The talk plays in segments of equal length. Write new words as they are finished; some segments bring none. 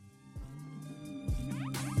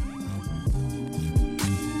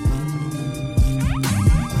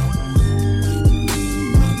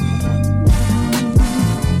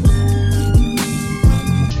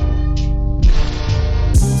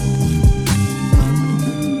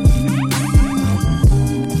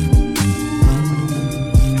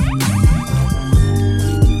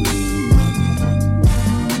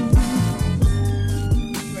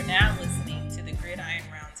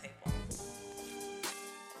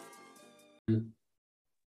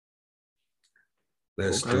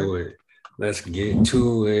Let's Okay. do it. Let's get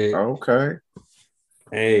to it. Okay.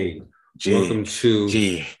 Hey, G, welcome to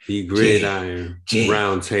G, the G, Gridiron G,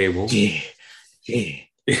 Roundtable. G, G,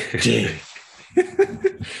 G.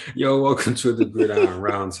 Yo, welcome to the Gridiron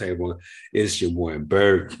Roundtable. It's your boy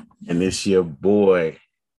Bert. And it's your boy,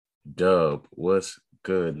 Dub. What's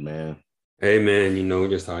good, man? Hey man, we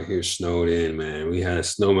just out here snowed in, man. We had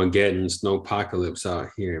snowmageddon, snowpocalypse out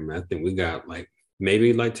here, man. I think we got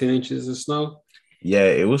maybe 10 inches of snow. Yeah,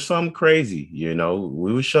 it was something crazy.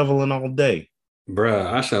 We were shoveling all day. Bruh,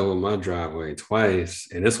 I shoveled my driveway twice,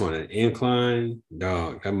 and this one an incline.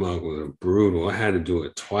 Dog, that mug was brutal. I had to do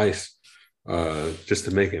it twice, just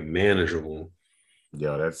to make it manageable.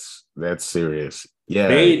 Yo, that's serious. Yeah,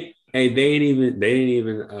 They didn't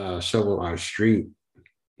even shovel our street.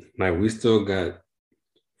 Like we still got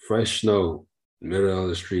fresh snow middle of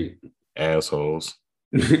the street, assholes.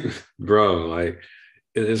 bro.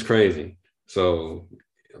 It's crazy. So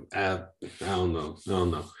I don't know. I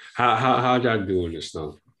don't know. How'd y'all do in the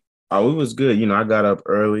snow? Oh, it was good. I got up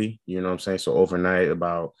early, you know what I'm saying? So overnight,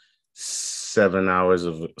 about 7 hours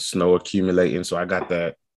of snow accumulating. So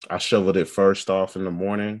I shoveled it first off in the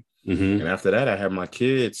morning. And Mm-hmm. after that, I had my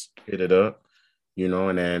kids hit it up,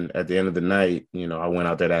 and then at the end of the night, I went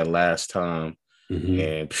out there that last time Mm-hmm.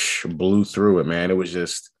 and blew through it, man. It was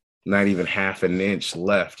just not even half an inch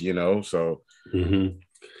left. So Mm-hmm.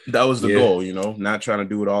 that was the Yeah. goal, not trying to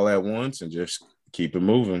do it all at once and just keep it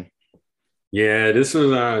moving. Yeah, this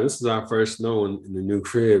is our first snow in the new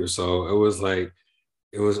crib. So I was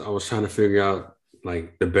trying to figure out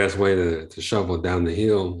the best way to shovel down the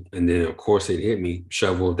hill. And then of course it hit me,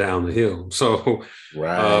 shovel down the hill.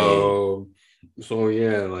 Right. So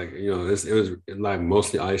yeah, it was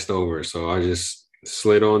mostly iced over. So I just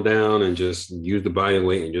slid on down and just used the body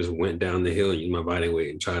weight and just went down the hill and used my body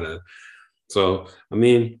weight and try to. So I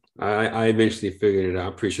mean, I eventually figured it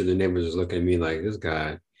out. I'm pretty sure the neighbors was looking at me like this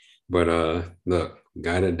guy. But look,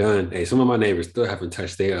 got it done. Hey, some of my neighbors still haven't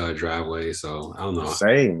touched their driveway, so I don't know.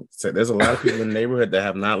 Same. So there's a lot of people in the neighborhood that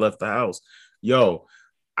have not left the house. Yo,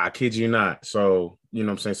 I kid you not. So, you know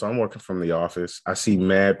what I'm saying? So I'm working from the office. I see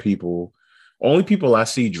mad people. Only people I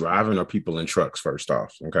see driving are people in trucks, first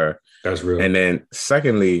off. Okay. That's real. And then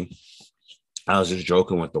secondly, I was just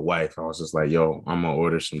joking with the wife. I was just like, yo, I'm gonna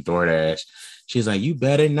order some DoorDash. She's like, you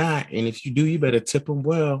better not. And if you do, you better tip them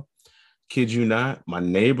well. Kid you not, my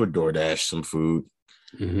neighbor DoorDash some food.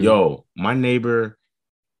 Mm-hmm. Yo, my neighbor,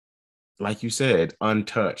 like you said,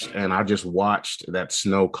 untouched. And I just watched that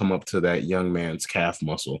snow come up to that young man's calf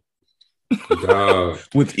muscle Dog.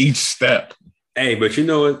 with each step. Hey, but you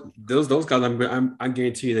know what? Those guys, I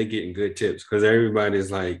guarantee you, they're getting good tips because everybody's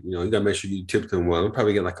you gotta make sure you tip them well. They'll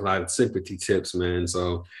probably get a lot of sympathy tips, man.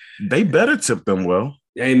 So, They better tip them well.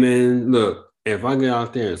 hey, man, look, if I get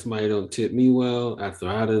out there and somebody don't tip me well after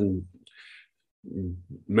I done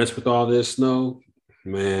mess with all this snow,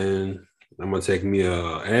 man, I'm gonna take me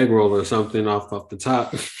a egg roll or something off the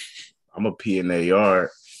top. I'm gonna pee in their yard.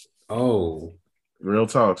 Oh. Real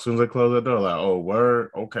talk. As soon as I close the door, like, oh,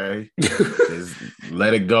 word, okay. Just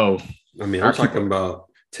let it go. I mean, I'm I keep talking about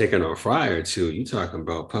taking a fry or two. You talking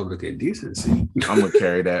about public indecency. I'm gonna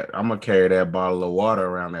carry that. I'm gonna carry that bottle of water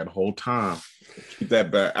around that whole time. Keep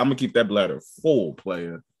that back. I'm gonna keep that bladder full,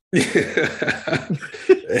 player. Hey,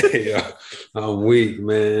 I'm weak,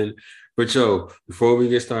 man. But yo, before we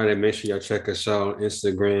get started, make sure y'all check us out on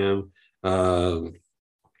Instagram, um,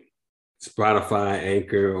 Spotify,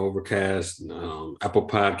 Anchor, Overcast, Apple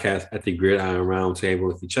Podcast at the Gridiron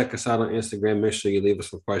Roundtable. If you check us out on Instagram, make sure you leave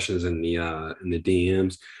us some questions in the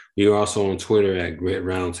DMs. We are also on Twitter at Grid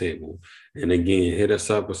Roundtable. And again, hit us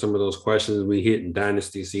up with some of those questions. We hit in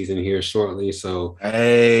Dynasty season here shortly, so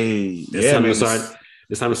Hey, it's yeah, time to man. start.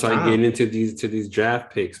 It's time to It's start time. getting into these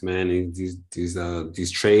draft picks, man. And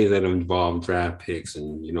these trades that involve draft picks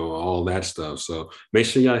and all that stuff. So make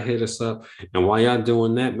sure y'all hit us up. And while y'all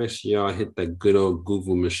doing that, make sure y'all hit the good old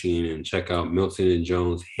Google machine and check out Milton and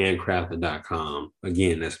Jones Handcrafted.com.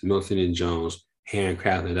 Again, that's Milton and Jones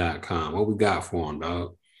Handcrafted.com. What we got for them,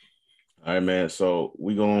 dog? All right, man. So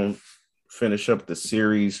we're gonna finish up the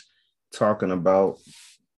series talking about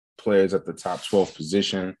players at the top 12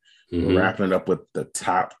 position. We're Mm-hmm. wrapping it up with the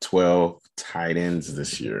top 12 tight ends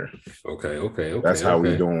this year. Okay, okay, That's okay, how we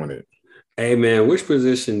okay. doing it. Hey man, which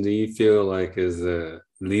position do you feel like is the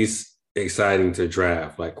least exciting to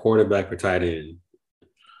draft, like quarterback or tight end?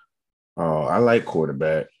 Oh, I like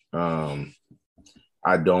quarterback.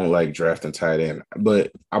 I don't like drafting tight end,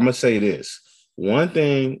 but I'm gonna say this. One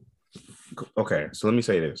thing, okay, so let me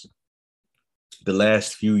say this. The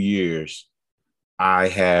last few years, I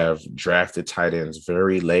have drafted tight ends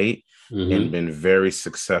very late and Mm-hmm. been very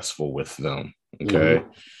successful with them. Okay.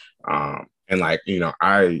 Mm-hmm. And like,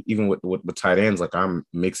 I even with tight ends, like I'm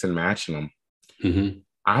mix and matching them. Mm-hmm.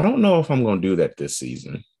 I don't know if I'm gonna do that this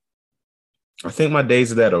season. I think my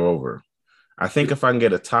days of that are over. I think if I can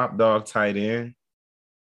get a top dog tight end,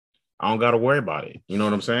 I don't gotta worry about it. You know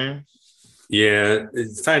what I'm saying? Yeah,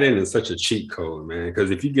 tight end is such a cheat code, man.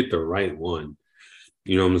 Because if you get the right one,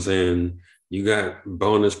 you know what I'm saying, you got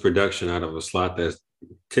bonus production out of a slot that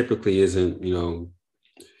typically isn't,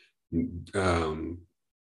 um,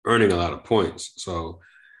 earning a lot of points. So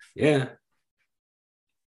yeah.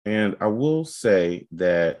 And I will say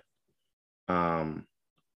that um,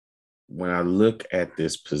 when I look at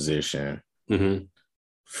this position,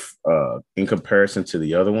 Mm-hmm. in comparison to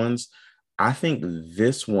the other ones, I think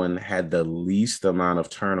this one had the least amount of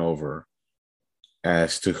turnover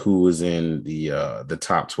as to who was in the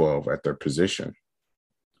top 12 at their position.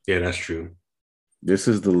 Yeah, that's true. This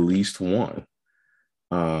is the least one.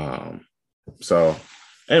 Um, so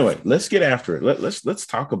anyway, let's get after it. Let's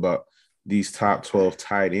talk about these top 12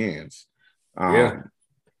 tight ends. Yeah.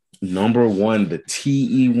 Number one, the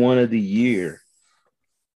TE1 of the year,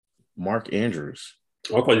 Mark Andrews.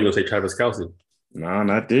 I thought you were gonna say Travis Kelce. No,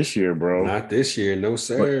 not this year, bro. Not this year, no But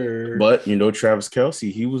sir. but Travis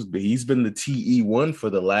Kelce, he's been the TE1 for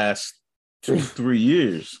the last 2-3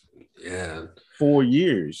 years, Yeah, 4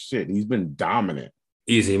 years. Shit, he's been dominant.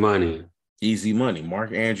 easy money. Easy money.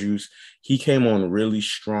 Mark Andrews, he came on really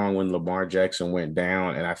strong when Lamar Jackson went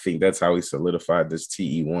down, and I think that's how he solidified this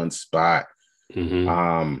TE1 spot.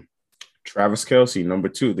 Mm-hmm. Travis Kelce, number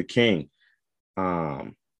two, the king.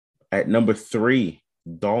 At number three,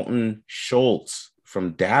 Dalton Schultz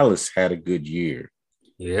from Dallas had a good year.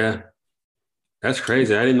 Yeah, that's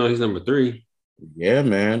crazy. I didn't know he's number three. Yeah,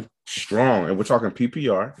 man. Strong. And we're talking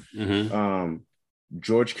PPR. Mm-hmm.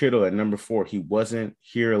 George Kittle at number four. He wasn't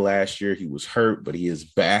here last year. He was hurt, but he is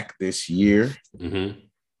back this year. Mm-hmm.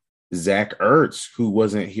 Zach Ertz, who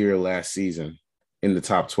wasn't here last season, in the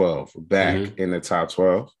top 12, back in the top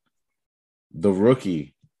 12. The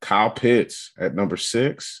rookie, Kyle Pitts at number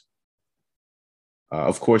six.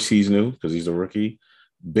 Of course, he's new because he's a rookie.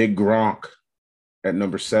 Big Gronk at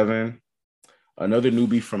number seven. Another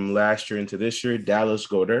newbie from last year into this year, Dallas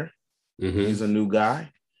Goedert. Mm-hmm. He's a new guy.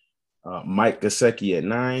 Mike Gesicki at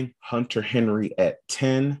 9. Hunter Henry at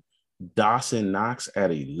 10. Dawson Knox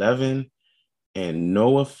at 11. And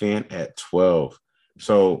Noah Fant at 12.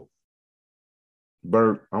 So,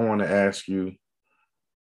 Bert, I want to ask you,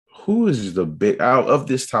 who is the big out of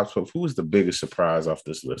this top 12? Who is the biggest surprise off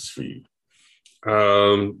this list for you?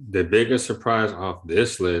 The biggest surprise off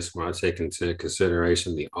this list, when I take into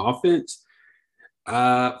consideration the offense,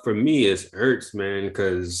 for me, it's Ertz, man,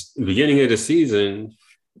 because beginning of the season,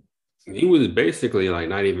 he was basically like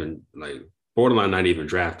not even like borderline, not even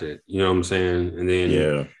drafted. You know what I'm saying?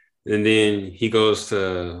 And then he goes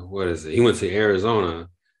to what is it? He went to Arizona.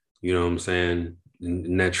 You know what I'm saying?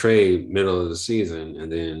 In that trade, middle of the season,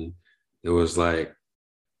 and then it was like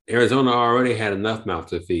Arizona already had enough mouth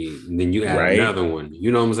to feed, and then you add another one.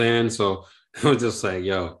 You know what I'm saying? So I was just like,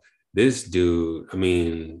 yo, this dude. I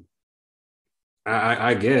mean,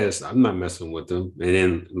 I guess I'm not messing with him. And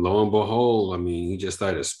then lo and behold, I mean, he just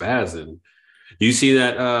started spazzing. You see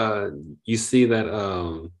that?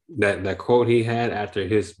 That quote he had after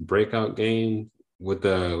his breakout game with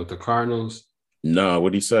the Cardinals. No,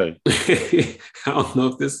 what'd he say? I don't know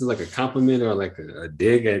if this is like a compliment or like a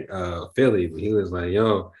dig at Philly, but he was like,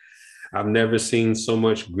 "Yo, I've never seen so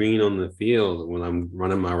much green on the field when I'm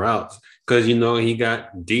running my routes." Because, he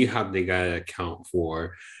got D-Hop they got to account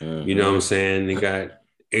for. Mm-hmm. You know what I'm saying? They got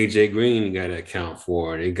AJ Green they got to account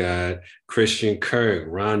for. They got Christian Kirk,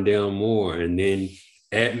 Rondale Moore. And then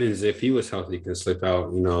Edmonds, if he was healthy, can slip out,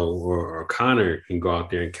 or Connor can go out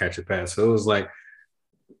there and catch a pass. So it was like,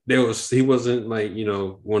 he wasn't like,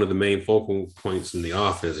 one of the main focal points in the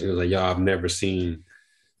offense. He was like, yo, I've never seen,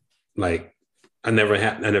 like, I've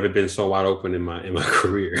never been so wide open in my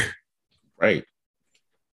career. Right.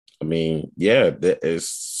 I mean, yeah, there is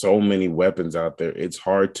so many weapons out there. It's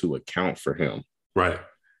hard to account for him. Right.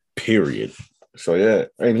 Period. So yeah,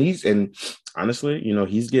 and honestly,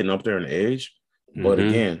 he's getting up there in age. But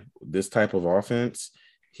again, this type of offense,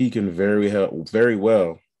 he can very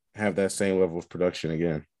well have that same level of production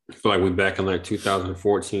again. I feel like we're back in like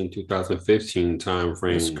 2014, 2015 time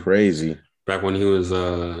frame. It's crazy. Back when he was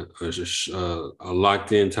a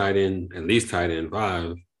locked in tight end, at least tight end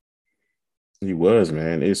 5. He was,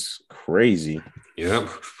 man. It's crazy. Yep.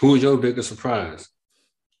 Who was your biggest surprise?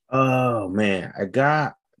 Oh man, I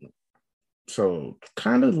got so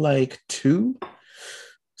kind of like 2.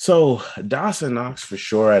 So Dawson Knox for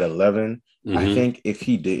sure at 11. I Mm-hmm. think if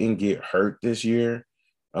he didn't get hurt this year,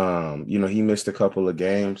 he missed a couple of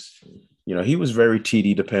games. He was very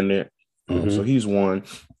TD dependent. So Mm-hmm. he's one.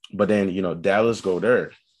 But then, Dallas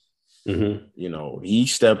Goedert, Mm-hmm. he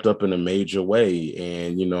stepped up in a major way.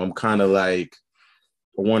 And, I'm kind of like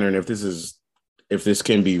wondering if this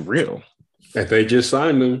can be real. If they just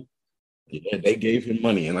signed him. Yeah, they gave him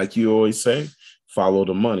money. And like you always say, follow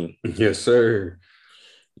the money. Yes, sir.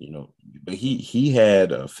 But he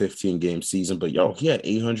had a 15 game season, but he had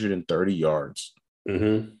 830 yards.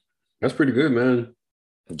 Mm-hmm. That's pretty good, man.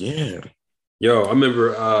 Yeah. Yo, I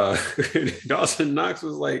remember Dawson Knox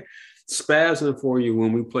was like spazzing for you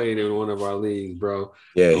when we played in one of our leagues, bro.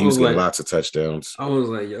 Yeah, I he was was getting like, lots of touchdowns. I was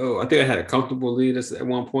like, yo, I think I had a comfortable lead at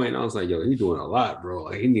one point. And I was like, yo, he's doing a lot, bro.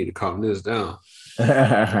 Like, he need to calm this down.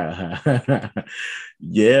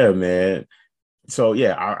 Yeah, man. So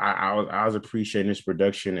yeah, I was appreciating his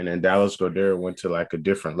production, and then Dallas Goedert went to like a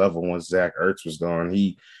different level once Zach Ertz was gone.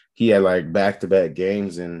 He had like back-to-back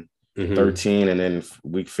games in Mm-hmm. 13 and then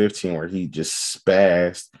week 15 where he just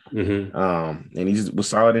spazzed. Mm-hmm. And he was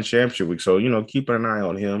solid in championship week. So keep an eye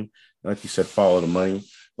on him. Like you said, follow the money.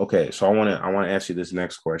 Okay, so I want to ask you this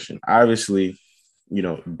next question. Obviously,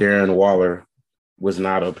 Darren Waller was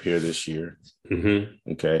not up here this year.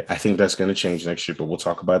 Mm-hmm. Okay, I think that's going to change next year, but we'll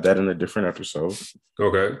talk about that in a different episode.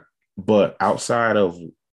 Okay. But outside of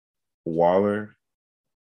Waller,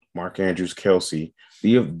 Mark Andrews, Kelsey,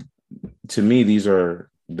 to me, these are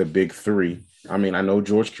the big three. I mean, I know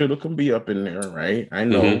George Kittle can be up in there, right? I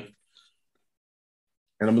know. Mm-hmm.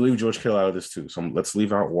 And I'm going to leave George Kittle out of this too. So let's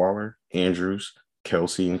leave out Waller, Andrews,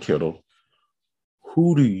 Kelsey, and Kittle.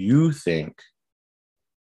 Who do you think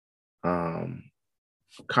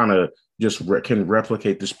kind of just can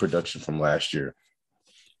replicate this production from last year?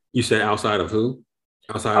 You said outside of who?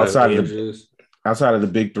 Outside of Outside of the Andrews? outside of the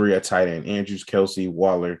big three at tight end, Andrews, Kelsey,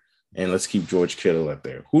 Waller, and let's keep George Kittle up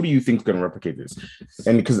there. Who do you think is going to replicate this?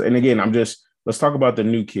 And again, let's talk about the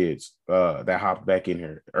new kids that hopped back in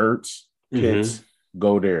here. Ertz, Pitts,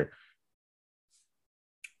 go there.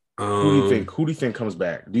 Who do you think? Who do you think comes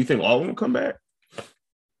back? Do you think all of them come back?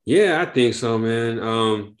 Yeah, I think so, man.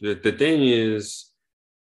 The thing is,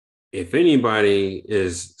 if anybody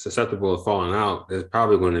is susceptible of falling out, it's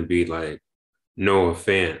probably going to be like Noah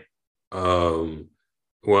Fant.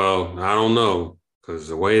 Well, I don't know, because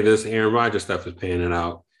the way this Aaron Rodgers stuff is panning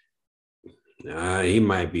out, he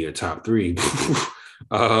might be a top three.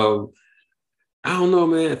 I don't know,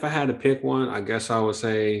 man. If I had to pick one, I guess I would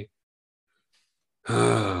say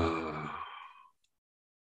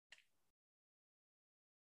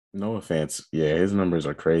No offense. Yeah, his numbers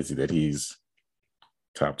are crazy that he's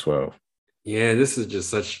top 12. yeah, this is just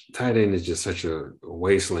such tight end is just such a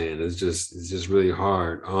wasteland. It's just really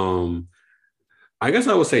hard. I guess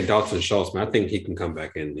I would say Dalton Schultz, man. I think he can come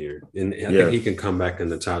back in here. And I think he can come back in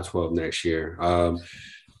the top 12 next year.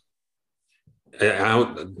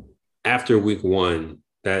 After week one,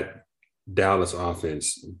 that Dallas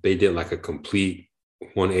offense, they did like a complete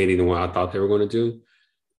 180 to what I thought they were going to do.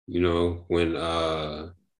 When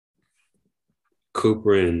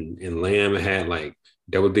Cooper and Lamb had like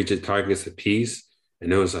double-digit targets apiece,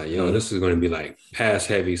 and it was like, yo, this is going to be like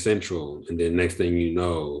pass-heavy central. And then next thing you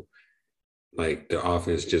know, like the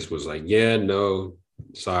offense just was like, yeah, no,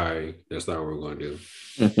 sorry, that's not what we're going to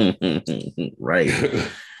do. Right.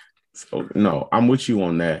 So no, I'm with you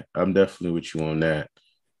on that. I'm definitely with you on that.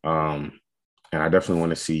 And I definitely want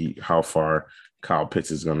to see how far Kyle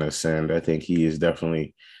Pitts is going to ascend. I think he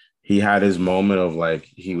had his moment of like,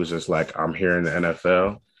 he was just like, I'm here in the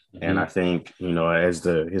NFL. Mm-hmm. And I think, as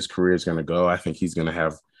his career is going to go, I think he's going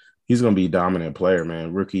to be a dominant player,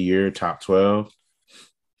 man. Rookie year, top 12.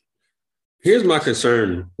 Here's my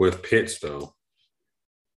concern with Pitts, though,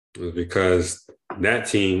 because that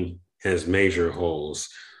team has major holes.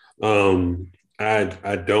 I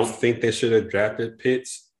don't think they should have drafted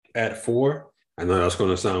Pitts at 4. I know that's going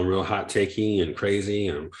to sound real hot takey and crazy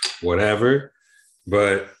and whatever,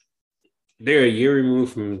 but they're a year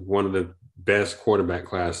removed from one of the best quarterback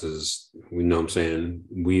classes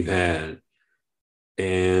we've had,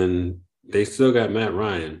 and they still got Matt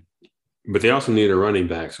Ryan. But they also need a running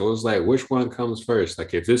back. So it's like, which one comes first?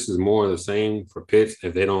 Like, if this is more of the same for Pitts,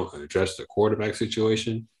 if they don't address the quarterback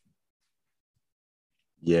situation.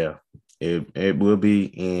 Yeah, it will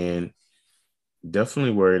be. And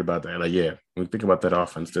definitely worried about that. Like, yeah, when you think about that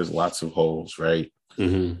offense, there's lots of holes, right?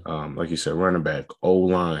 Mm-hmm. Like you said, running back,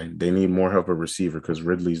 O-line. They need more help at receiver because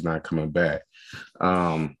Ridley's not coming back.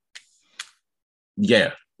 Yeah,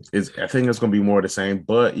 I think it's going to be more of the same.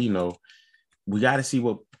 But, we got to see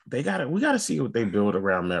what they got. We got to see what they build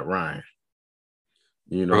around Matt Ryan.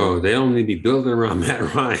 You know, Bro, they only be building around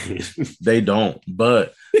Matt Ryan. they don't.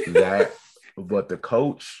 But that, but the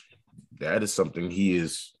coach, that is something he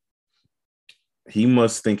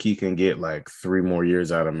must think he can get like 3 more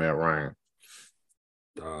years out of Matt Ryan.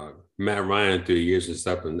 Matt Ryan 3 years or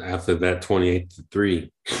something. After that, 28-3.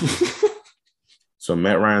 So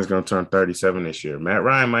Matt Ryan's going to turn 37 this year. Matt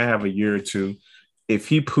Ryan might have a year or two. If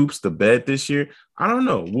he poops the bed this year, I don't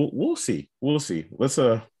know. We'll see. We'll see. We'll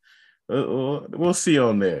see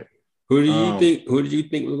on that. Who do you think? Who do you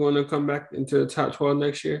think we're going to come back into the top 12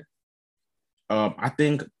 next year? I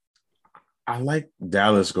think I like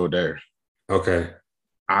Dallas Goedert. Okay.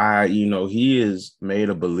 He is made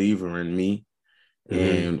a believer in me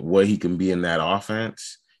and what he can be in that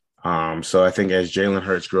offense. So I think as Jalen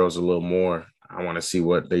Hurts grows a little more, I want to see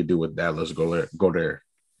what they do with Dallas Goedert.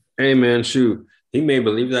 Hey man, shoot, he may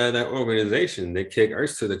believe that organization. They kick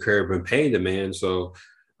Ertz to the curb and pay the man. So,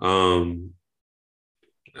 I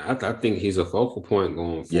think he's a focal point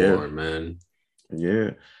going forward, man.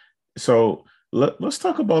 Yeah. So let's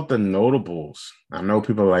talk about the notables. I know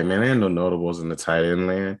people are like, man, there ain't no notables in the tight end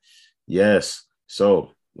land. Yes.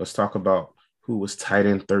 So let's talk about who was tight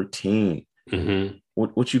end 13. Mm-hmm.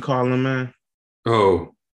 What you call him, man?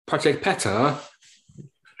 Oh, Project Peta.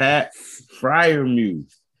 Pat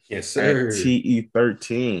Freiermuth. Yes, sir. At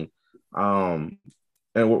TE13.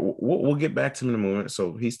 And we'll get back to him in a moment.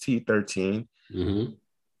 So he's TE13. Mm-hmm.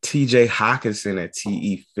 TJ Hockenson at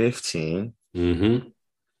TE15. Mm-hmm.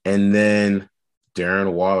 And then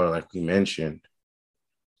Darren Waller, like we mentioned,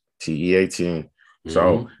 TE18. Mm-hmm.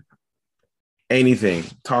 So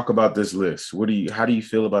talk about this list. How do you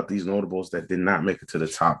feel about these notables that did not make it to the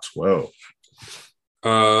top 12?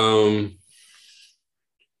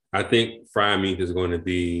 I think Freiermuth is going to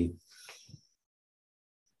be.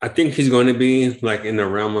 I think he's going to be like in the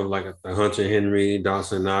realm of like the Hunter Henry,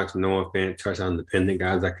 Dawson Knox, Noah Fant, touchdown dependent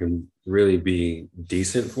guys that can really be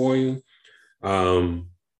decent for you. Only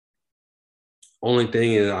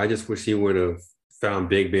thing is, I just wish he would have found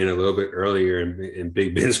Big Ben a little bit earlier in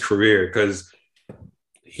Big Ben's career, because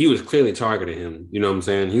he was clearly targeting him. You know what I'm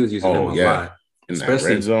saying? He was using him a lot. In that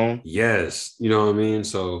red zone? Yes. You know what I mean?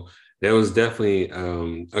 So there was definitely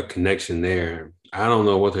a connection there. I don't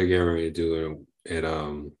know what they're getting ready to do at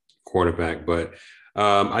quarterback, but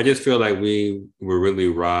I just feel like we were really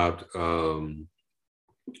robbed of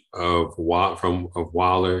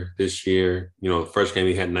Waller this year. You know, the first game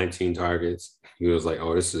he had 19 targets. He was like,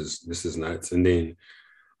 "Oh, this is nuts." And then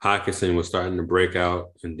Hockenson was starting to break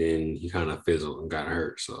out, and then he kind of fizzled and got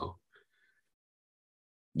hurt. So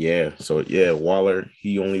Waller,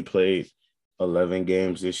 he only played 11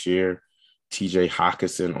 games this year. TJ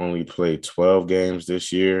Hockenson only played 12 games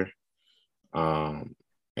this year. And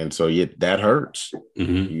so that hurts.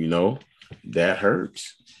 Mm-hmm. That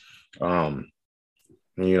hurts.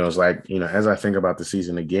 It's like, as I think about the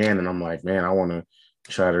season again, and I'm like, man, I want to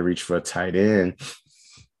try to reach for a tight end.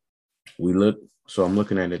 So I'm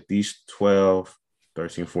looking at these 12,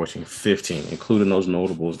 13, 14, 15, including those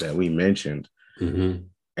notables that we mentioned. Mm-hmm.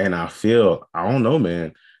 And I don't know,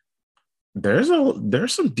 man, there's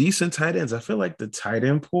some decent tight ends. I feel like the tight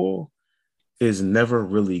end pool is never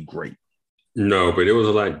really great. No, but it was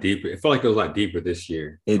a lot deeper. It felt like it was a lot deeper this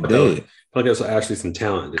year. It did. I felt like there was actually some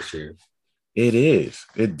talent this year. It is.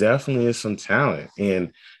 It definitely is some talent.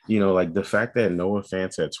 And, like the fact that Noah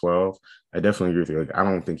Fant's at 12, I definitely agree with you. Like, I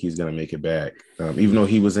don't think he's going to make it back. Even though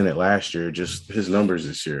he was in it last year, just his numbers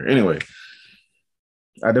this year. Anyway,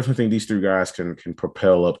 I definitely think these 3 guys can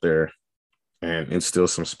propel up there and instill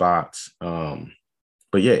some spots. But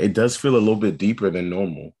yeah, it does feel a little bit deeper than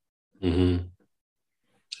normal. Mm-hmm.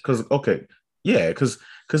 Because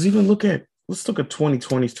even let's look at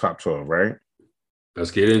 2020's top 12, right?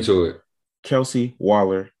 Let's get into it. Kelsey,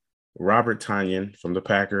 Waller, Robert Tonyan from the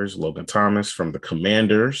Packers, Logan Thomas from the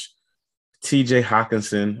Commanders, TJ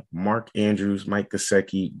Hockenson, Mark Andrews, Mike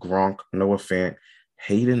Gesicki, Gronk, Noah Fant,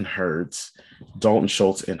 Hayden Hurts, Dalton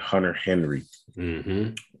Schultz, and Hunter Henry.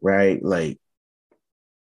 Mm-hmm. Right? Like,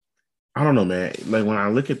 I don't know, man. Like, when I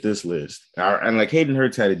look at this list, and like Hayden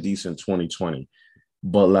Hurts had a decent 2020,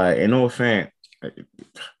 but like, and Noah Fant,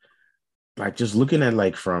 like just looking at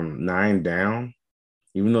like from 9 down,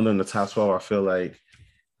 even though they're in the top 12, I feel like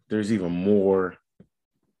there's even more.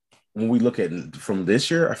 When we look at from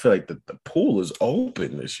this year, I feel like the pool is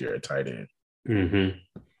open this year at tight end. Mm-hmm.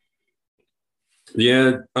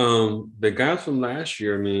 Yeah, the guys from last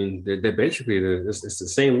year, I mean, they're basically it's the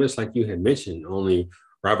same list like you had mentioned. Only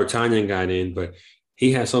Robert Tonyan got in, but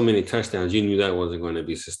he had so many touchdowns, you knew that wasn't going to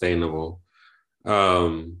be sustainable.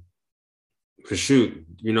 For shoot,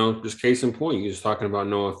 just case in point, you're just talking about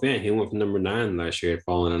Noah Fant. He went from number 9 last year,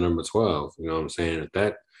 falling to number 12. You know what I'm saying? If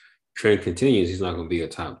that trend continues, he's not going to be a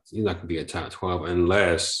top. He's not going to be a top 12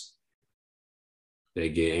 unless they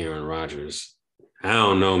get Aaron Rodgers. I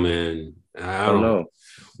don't know, man. I I don't don't. know.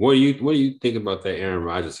 What do you think about that Aaron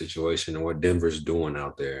Rodgers situation and what Denver's doing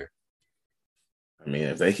out there? I mean,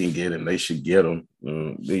 if they can get him, they should get him.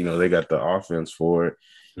 They got the offense for it.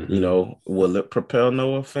 Mm-hmm. Will it propel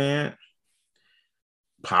Noah Fant?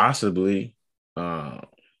 Possibly. Uh,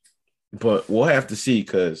 but we'll have to see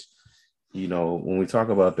because, when we talk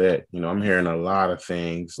about that, I'm hearing a lot of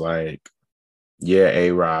things like, yeah,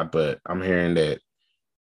 A-Rod, but I'm hearing that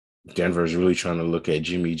Denver's really trying to look at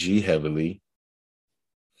Jimmy G heavily.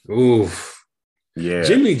 Oof. Yeah.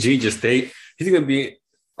 Jimmy G he's gonna be.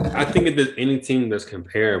 I think if there's any team that's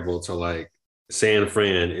comparable to like San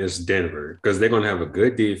Fran is Denver because they're gonna have a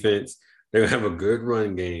good defense, they're gonna have a good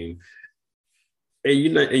run game, and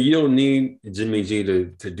you don't need Jimmy G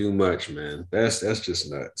to do much, man. That's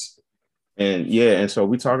just nuts. And so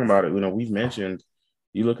we talking about it, we've mentioned,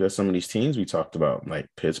 you look at some of these teams we talked about, like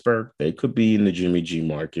Pittsburgh, they could be in the Jimmy G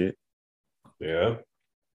market, Yeah.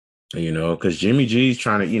 because Jimmy G's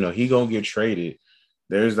trying to, he gonna get traded.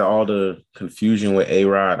 There's all the confusion with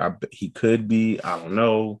A-Rod. He could be, I don't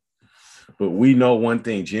know. But we know one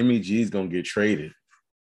thing, Jimmy G's gonna get traded.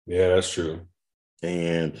 Yeah, that's true.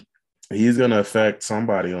 And he's gonna affect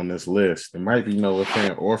somebody on this list. It might be Noah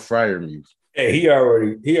Fant or Freiermuth. Hey, he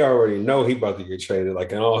already know he about to get traded.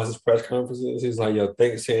 Like in all his press conferences, he's like, "Yo,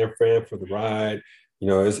 thanks San Fran for the ride.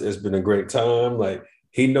 It's been a great time." Like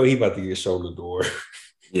he know he about to get shown the door.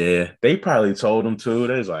 Yeah, they probably told him to.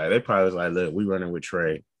 They probably was like, look, we running with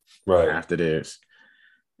Trey Right. after this.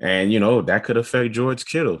 And that could affect George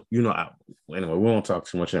Kittle. Anyway, we won't talk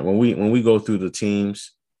too much. When we go through the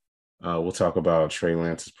teams, we'll talk about Trey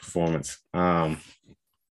Lance's performance. But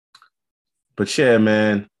yeah,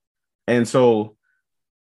 man. And so,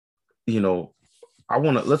 I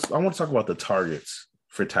want to talk about the targets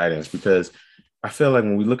for tight ends because I feel like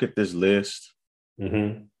when we look at this list,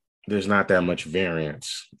 Mm-hmm. there's not that much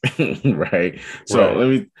variance, right?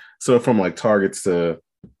 So from like targets to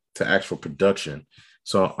actual production.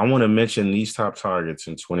 So I want to mention these top targets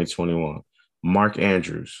in 2021. Mark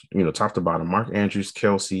Andrews, top to bottom. Mark Andrews,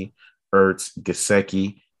 Kelsey, Ertz,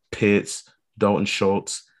 Gesicki, Pitts, Dalton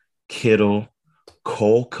Schultz, Kittle,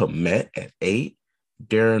 Cole Kmet at 8,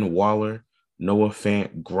 Darren Waller, Noah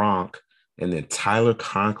Fant, Gronk, and then Tyler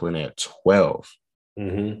Conklin at 12.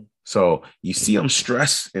 Mm-hmm. So you see, I'm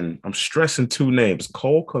stressing two names.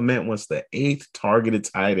 Cole Kmet was the 8th targeted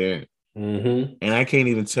tight end. Mm-hmm. And I can't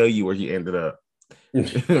even tell you where he ended up.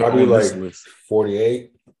 Probably like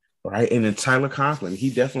 48. Right. And then Tyler Conklin,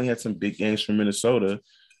 he definitely had some big games for Minnesota,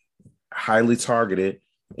 highly targeted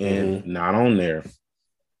and not on there.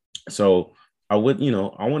 So I would,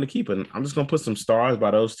 I want to keep it. I'm just going to put some stars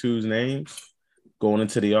by those two's names going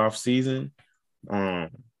into the offseason.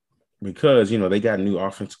 Because, they got new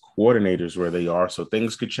offensive coordinators where they are. So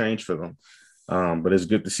things could change for them. But it's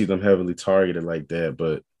good to see them heavily targeted like that.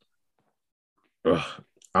 But I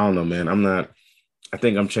don't know, man. I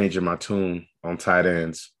think I'm changing my tune on tight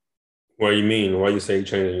ends. What do you mean? Why you say you're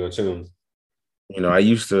changing your tune? I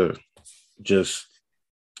used to just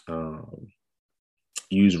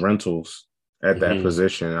use rentals at that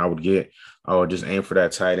position. I would just aim for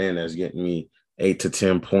that tight end that's getting me 8 to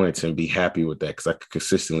 10 points and be happy with that because I could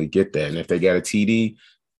consistently get that. And if they got a TD,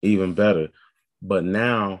 even better. But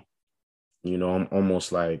now, I'm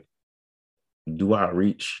almost like, do I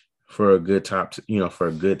reach for a good for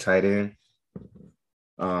a good tight end?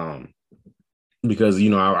 Because,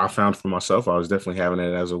 I found for myself, I was definitely having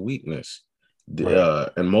it as a weakness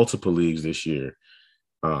in multiple leagues this year.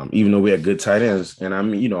 Even though we had good tight ends. And I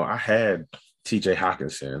mean, I had TJ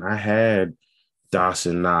Hawkinson, I had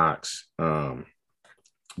Dawson Knox,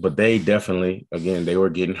 but they definitely, again, they were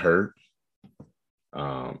getting hurt.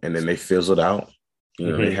 And then they fizzled out.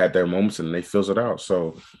 They had their moments and they fizzled out.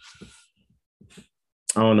 So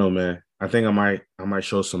I don't know, man. I think I might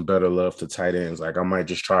show some better love to tight ends. Like I might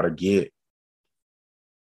just try to get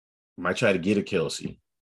a Kelsey.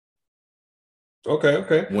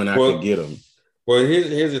 Okay. When I could get him. Well,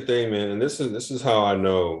 here's the thing, man, and this is how I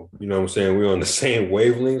know, what I'm saying, we're on the same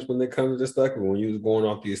wavelengths when it comes to this stuff. When you was going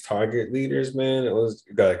off these target leaders, man, you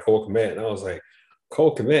got Cole Kmet, and I was like,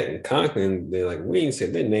 Cole Kmet and Conklin, they're like, we ain't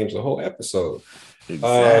said their names the whole episode.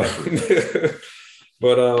 Exactly.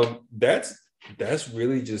 But that's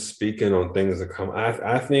really just speaking on things that come.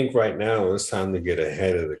 I think right now it's time to get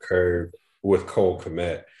ahead of the curve with Cole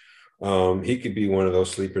Kmet. He could be one of those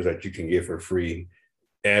sleepers that you can get for free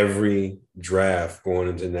every draft going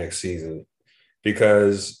into next season.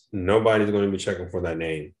 because nobody's going to be checking for that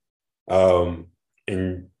name.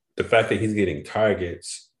 And the fact that he's getting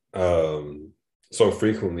targets so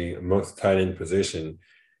frequently amongst the tight end position,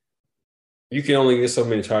 you can only get so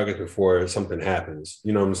many targets before something happens.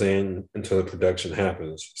 You know what I'm saying? Until the production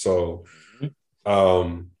happens. So,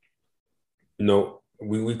 um,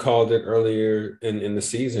 we called it earlier in the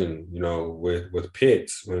season, with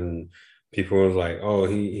Pitts when people was like, oh,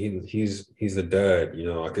 he's a dud,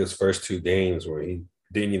 like his first two games where he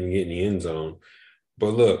didn't even get in the end zone. But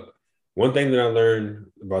look, one thing that I learned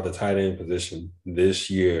about the tight end position this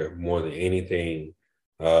year more than anything,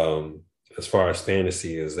 as far as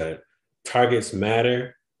fantasy, is that targets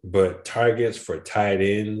matter, but targets for tight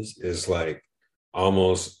ends is like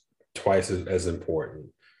almost twice as important.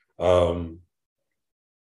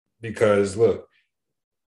 Because look,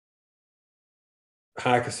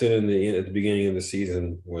 Hockenson at the beginning of the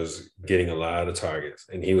season was getting a lot of targets,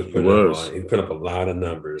 and he put up a lot of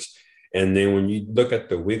numbers. And then when you look at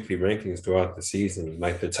the weekly rankings throughout the season,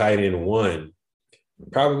 like the tight end one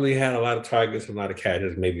probably had a lot of targets, a lot of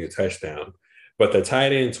catches, maybe a touchdown. But the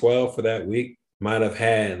tight end 12 for that week might have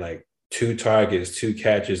had like 2 targets, 2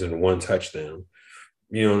 catches, and 1 touchdown.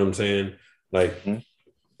 You know what I'm saying? Like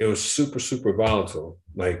it was super, super volatile,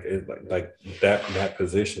 like that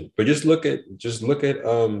position. But just look at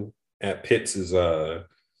Pitts's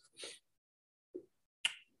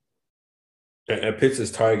at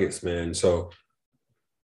Pitts's targets, man. So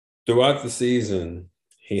throughout the season,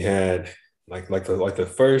 he had like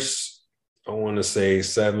the first, I want to say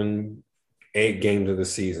 7, 8 games of the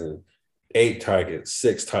season, 8 targets,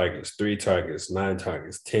 6 targets, 3 targets, 9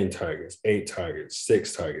 targets, 10 targets, 8 targets,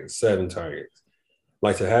 6 targets, 7 targets.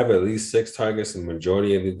 Like to have at least 6 targets in the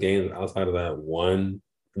majority of the games outside of that one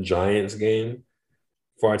Giants game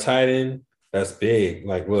for a tight end, that's big.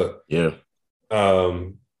 Like, look, yeah.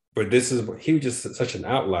 But he was just such an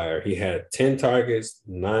outlier. He had 10 targets,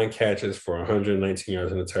 9 catches for 119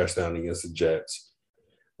 yards and a touchdown against the Jets.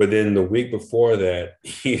 But then the week before that,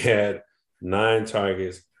 he had 9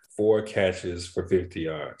 targets, 4 catches for 50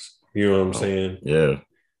 yards. You know what I'm saying? Yeah.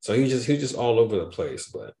 So he's just all over the place.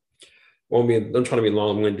 But I'm trying to be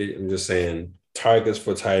long-winded. I'm just saying targets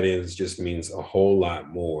for tight ends just means a whole lot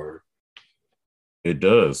more. It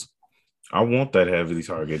does. I want that heavily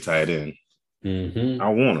target tight end. Mm-hmm. I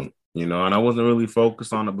want him, and I wasn't really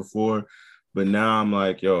focused on it before, but now I'm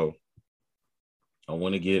like, yo, I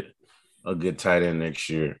want to get a good tight end next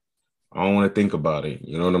year. I don't want to think about it.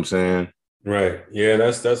 You know what I'm saying? Right. Yeah,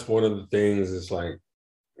 that's one of the things. It's like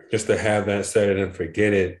just to have that set it and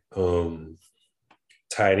forget it,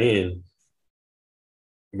 tight end.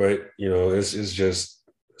 But it's just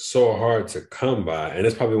so hard to come by, and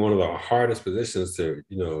it's probably one of the hardest positions to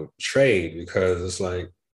trade because it's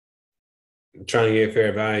like trying to get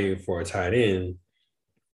fair value for a tight end.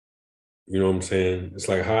 You know what I'm saying? It's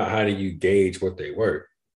like how do you gauge what they work?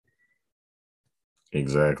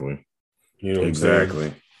 Exactly. You know what exactly.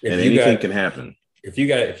 I'm saying? And anything can happen. If you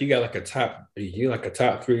got like a top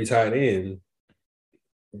 3 tight end,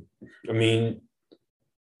 I mean,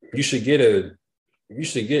 you should get at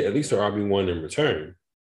least an RB1 in return.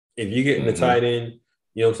 If you get in the tight end,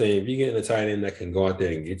 you know what I'm saying? If you get in the tight end that can go out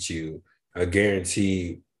there and get you a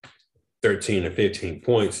guaranteed 13 or 15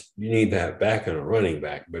 points, you need that back and a running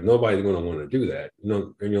back. But nobody's going to want to do that. You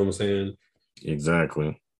know what I'm saying?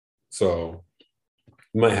 Exactly. So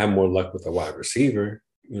you might have more luck with a wide receiver.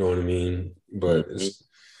 You know what I mean? But it's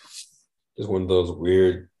one of those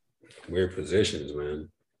weird positions,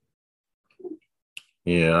 man.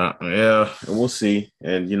 Yeah. We'll see.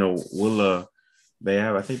 And we'll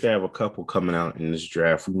I think they have a couple coming out in this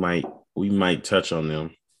draft. We might touch on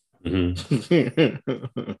them.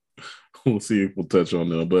 Mm-hmm. We'll see if we'll touch on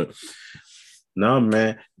them. But no,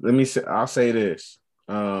 man, I'll say this.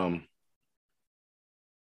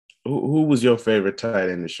 Who was your favorite tight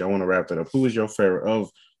end this year? I want to wrap that up. Who was your favorite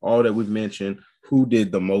of all that we've mentioned? Who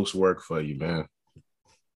did the most work for you, man?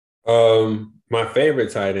 My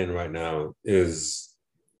favorite tight end right now is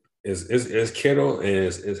Kittle and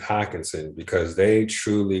is Hockenson because they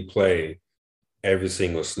truly play every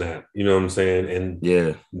single snap. You know what I'm saying? And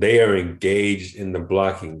yeah, they are engaged in the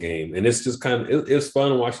blocking game. And it's just it's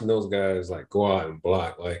fun watching those guys like go out and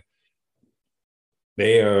block. Like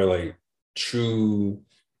they are like true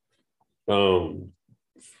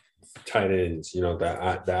tight ends,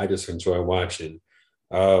 that I just enjoy watching.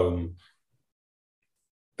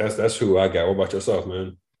 That's who I got. What about yourself,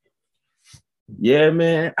 man? Yeah,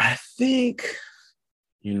 man. I think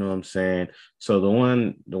you know what I'm saying. So the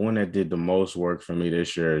one that did the most work for me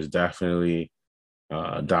this year is definitely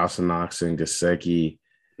Dawson Knox and Gesicki.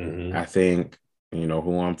 Mm-hmm. I think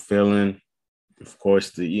who I'm feeling. Of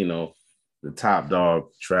course, the top dog,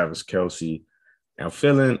 Travis Kelce. I'm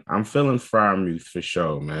feeling Freiermuth for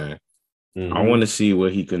sure, man. I want to see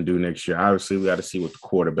what he can do next year. Obviously, we got to see what the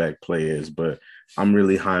quarterback play is, but I'm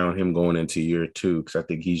really high on him going into year 2 because I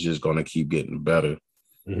think he's just going to keep getting better.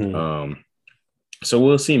 So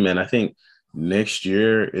we'll see, man. I think next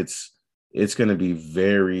year it's going to be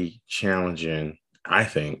very challenging. I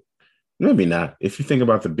think maybe not. If you think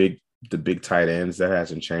about the big tight ends, that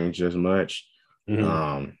hasn't changed as much.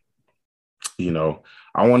 I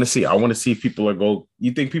want to see if people are go.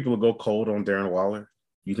 You think people will go cold on Darren Waller?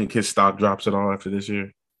 You think his stock drops at all after this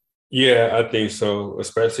year? Yeah, I think so.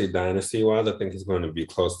 Especially dynasty wise, I think he's going to be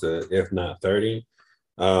close to, if not 30.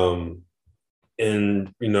 And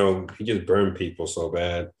he just burned people so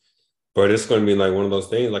bad. But it's going to be like one of those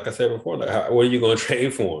things. Like I said before, like what are you going to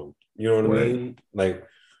trade for him? You know what I mean? Like,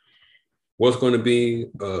 what's going to be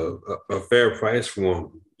a fair price for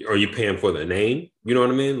him? Are you paying for the name? You know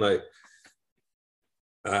what I mean? Like,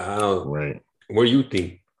 I don't. Right. What do you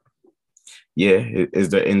think? Yeah,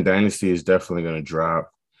 in Dynasty is definitely going to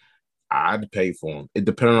drop. I'd pay for him. It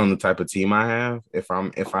depending on the type of team I have. If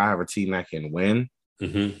I have a team that can win,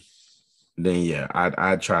 then yeah,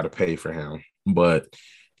 I'd try to pay for him. But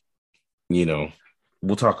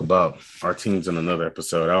we'll talk about our teams in another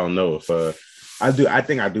episode. I don't know if I do. I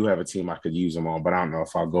think I do have a team I could use him on, but I don't know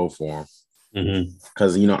if I'll go for him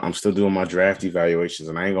because I'm still doing my draft evaluations,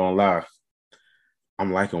 and I ain't gonna lie,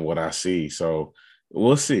 I'm liking what I see. So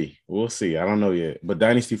we'll see. I don't know yet, but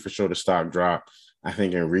Dynasty for sure the stock drop. I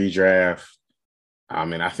think in redraft, I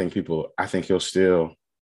think he'll still.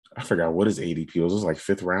 I forgot what his ADP was. It was like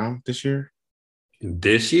 5th round this year.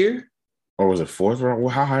 This year, or was it 4th round?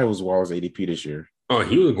 Well, how high was Waller's ADP this year? Oh,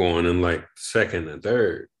 he was going in like 2nd and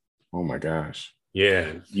 3rd. Oh my gosh!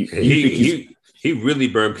 Yeah, he really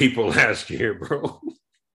burned people last year, bro.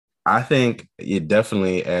 I think it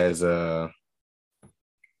definitely as the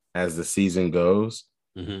season goes,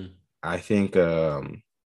 I think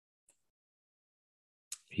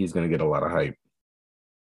he's going to get a lot of hype.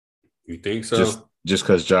 You think so? Just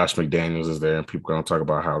because Josh McDaniels is there and people are going to talk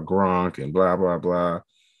about how Gronk and blah, blah, blah.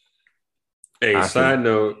 Hey, side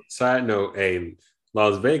note, hey,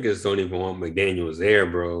 Las Vegas don't even want McDaniels there,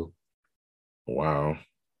 bro. Wow.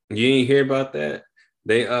 You ain't hear about that?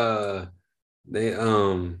 They I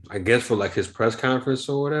guess for like his press conference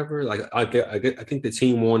or whatever, like I think the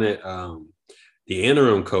team wanted the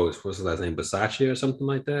interim coach, what's his last name, Bisaccia or something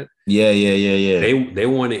like that. Yeah. They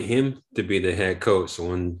wanted him to be the head coach.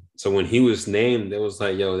 So when he was named, it was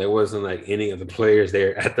like, yo, there wasn't like any of the players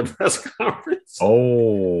there at the press conference.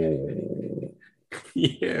 Oh,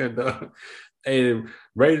 yeah, no. And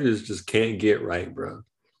Raiders just can't get right, bro.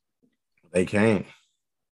 They can't.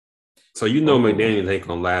 So McDaniels ain't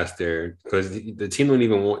gonna last there because the team don't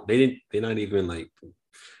even want. They're not even like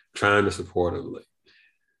trying to support him. Like,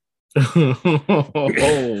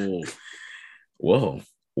 oh, well,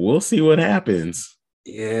 we'll see what happens.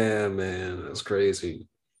 Yeah, man, that's crazy.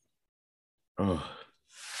 Oh,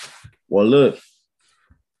 well, look,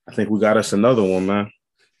 I think we got us another one, man.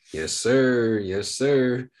 Yes,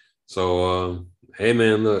 sir. So, hey,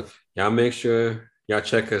 man, look, y'all make sure y'all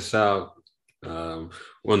check us out on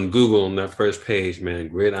Google on that first page, man.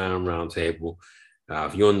 Gridiron Roundtable.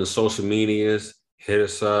 If you're on the social medias, hit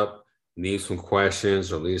us up. Leave some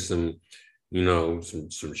questions or leave some,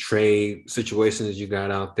 some trade situations you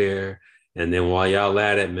got out there. And then while y'all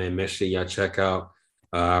at it, man, make sure y'all check out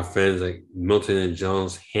our friends like Milton and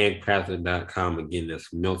Jones, handcrafted.com. Again,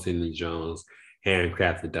 that's Milton and Jones,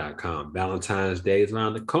 handcrafted.com. Valentine's Day is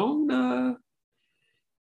around the corner.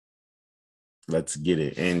 Let's get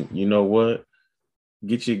it. And you know what?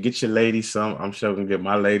 Get your lady some. I'm sure I can get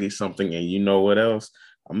my lady something. And you know what else?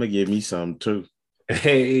 I'm gonna give me some too.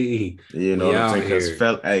 Hey, you know what I'm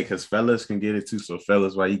saying? Because fellas can get it too. So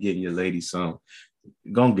fellas, while you getting your lady some,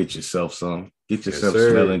 go get yourself some. Get yourself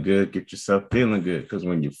smelling good. Get yourself feeling good. Because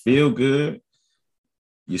when you feel good,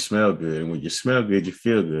 you smell good. And when you smell good, you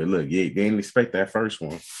feel good. Look, they didn't expect that first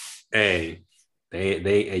one. Hey,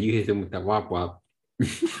 they you hit them with that wop wop.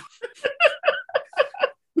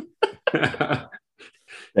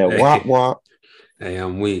 That wop wop. Hey,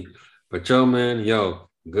 I'm weak. But man,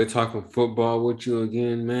 good talking football with you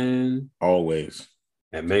again, man. Always.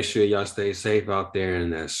 And make sure y'all stay safe out there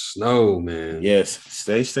in that snow, man. Yes,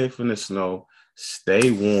 stay safe in the snow. Stay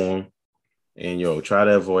warm. And try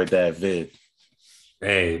to avoid that vid.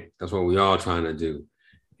 Hey, that's what we all trying to do.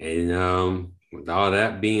 And with all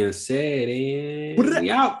that being said, we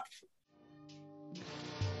out.